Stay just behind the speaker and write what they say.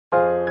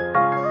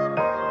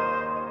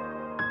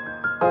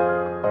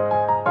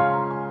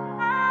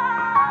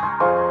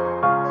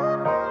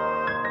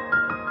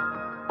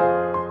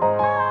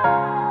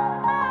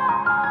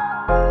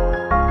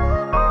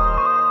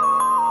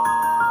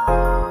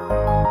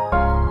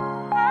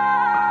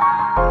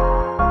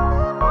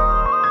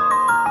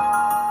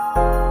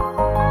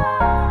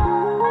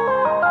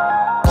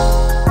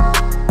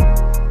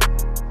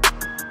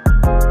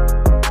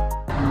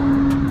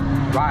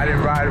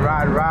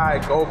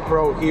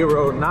GoPro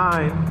Hero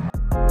 9.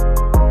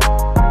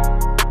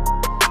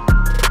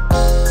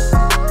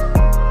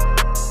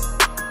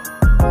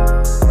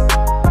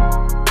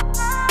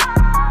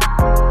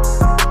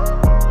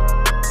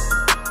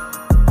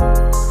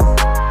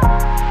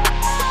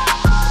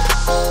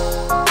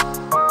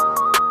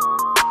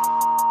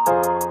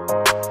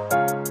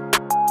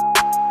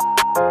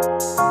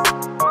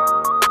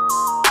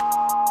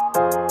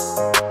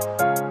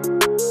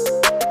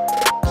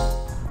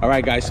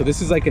 Alright guys, so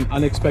this is like an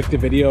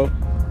unexpected video.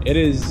 It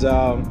is the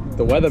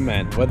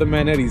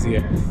weatherman Eddie's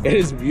here. It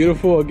is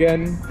beautiful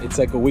again. It's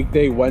like a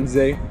weekday,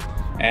 Wednesday,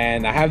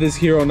 and I have this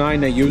Hero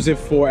 9. I use it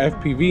for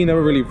FPV,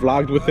 never really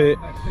vlogged with it,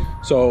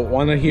 so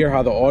want to hear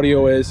how the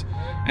audio is,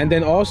 and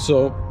then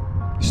also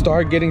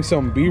start getting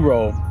some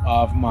B-roll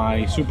of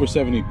my Super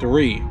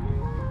 73,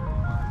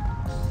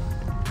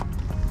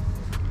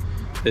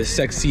 this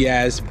sexy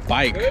ass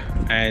bike,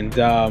 and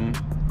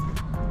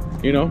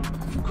you know,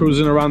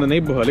 cruising around the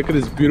neighborhood. Look at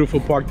this beautiful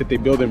park that they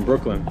built in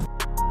Brooklyn.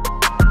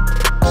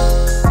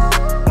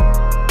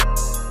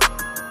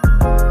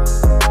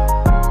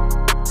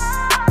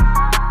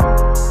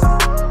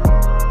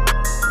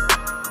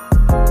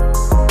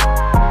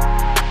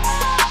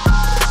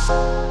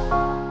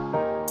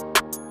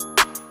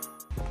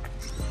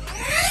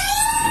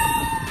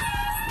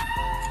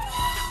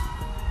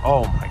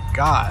 Oh my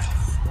God.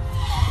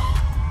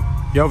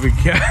 Yo, be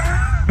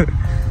careful.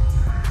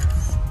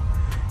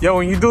 Yo,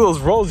 when you do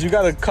those rolls, you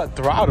gotta cut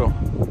throttle.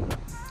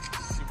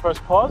 You press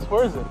pause?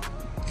 Where is it?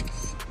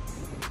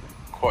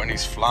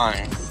 Courtney's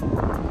flying.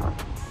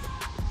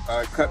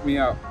 Cut me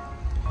out.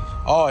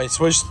 Oh, it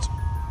switched.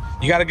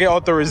 You gotta get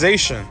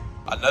authorization.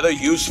 Another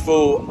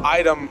useful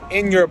item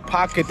in your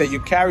pocket that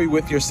you carry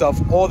with yourself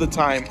all the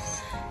time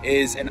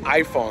is an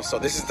iPhone. So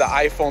this is the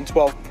iPhone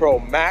 12 Pro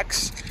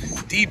Max,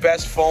 the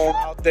best phone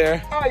out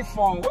there.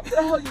 iPhone? What the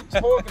hell are you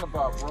talking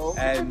about, bro?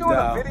 And, you doing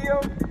a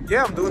video?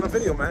 Yeah, I'm doing a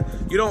video, man.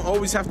 You don't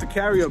always have to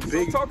carry a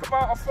big. Talk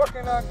about a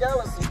fucking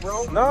Galaxy,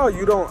 bro. No,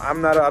 you don't.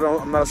 I'm not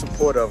a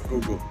supporter of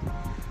Google.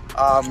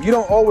 You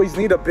don't always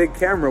need a big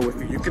camera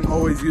with you. You can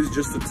always use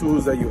just the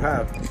tools that you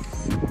have.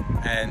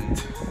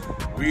 And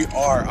we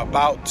are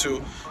about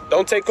to.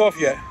 Don't take off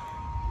yet.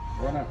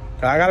 Why not?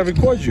 I gotta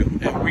record you.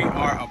 And we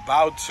are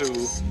about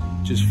to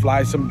just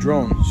fly some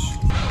drones.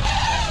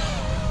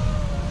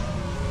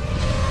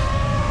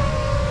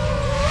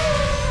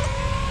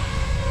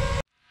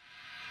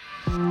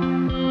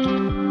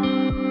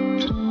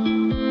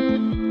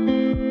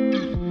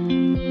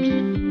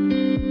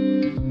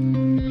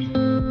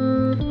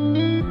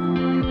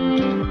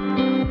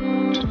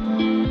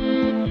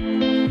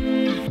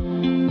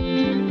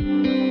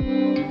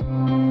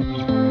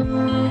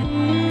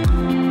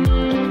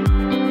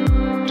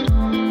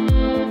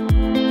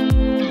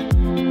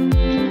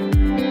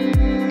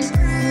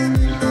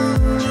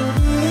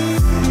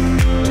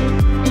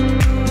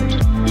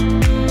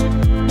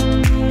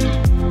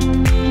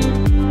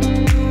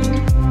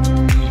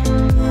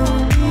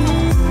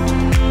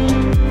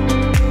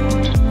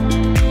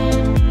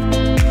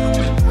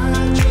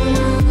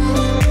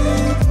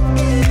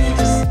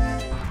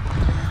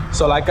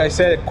 So like I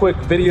said, a quick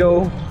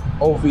video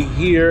over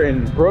here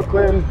in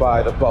Brooklyn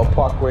by the Bell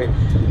Parkway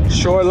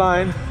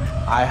shoreline.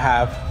 I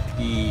have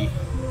the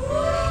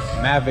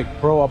Mavic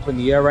Pro up in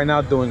the air right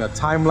now doing a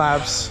time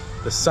lapse.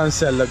 The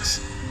sunset looks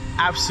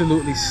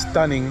absolutely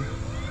stunning,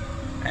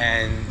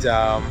 and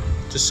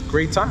just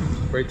great time,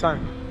 great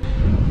time.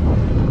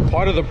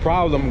 Part of the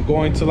problem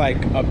going to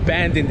like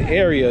abandoned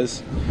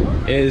areas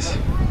is,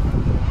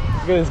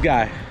 look at this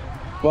guy.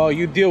 Well,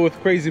 you deal with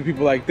crazy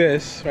people like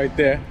this right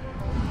there.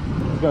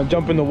 Gonna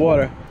jump in the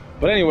water,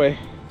 but anyway,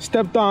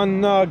 stepped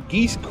on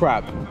geese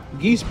crap,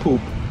 geese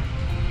poop.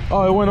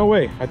 Oh, it went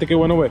away. I think it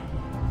went away.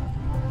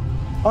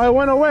 Oh, it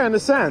went away on the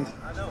sand.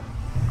 I know.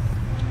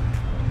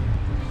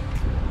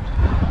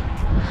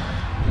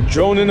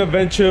 Drone in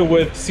adventure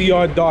with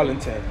CR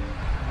Darlington,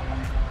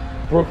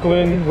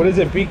 Brooklyn. What is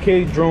it?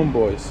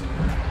 BKDRONEBOYZ.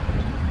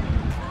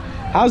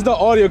 How's the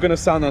audio gonna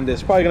sound on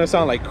this? Probably gonna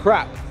sound like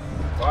crap.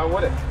 Why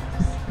would it?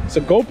 It's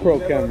a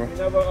GoPro camera. You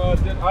never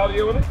did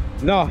audio with it?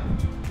 No.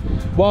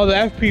 Well, the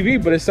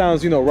FPV, but it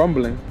sounds, you know,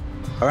 rumbling.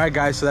 All right,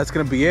 guys, so that's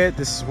gonna be it.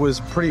 This was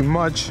pretty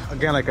much,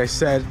 again, like I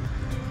said,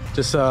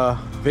 just a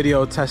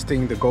video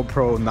testing the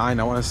GoPro 9.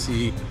 I want to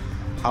see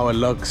how it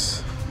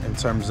looks in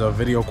terms of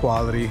video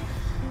quality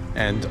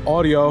and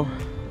audio,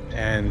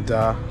 and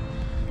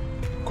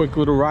quick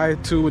little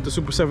ride too with the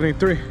Super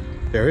 73.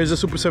 There is a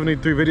Super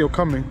 73 video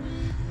coming.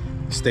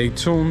 Stay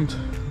tuned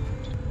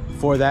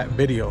for that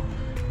video.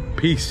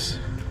 Peace.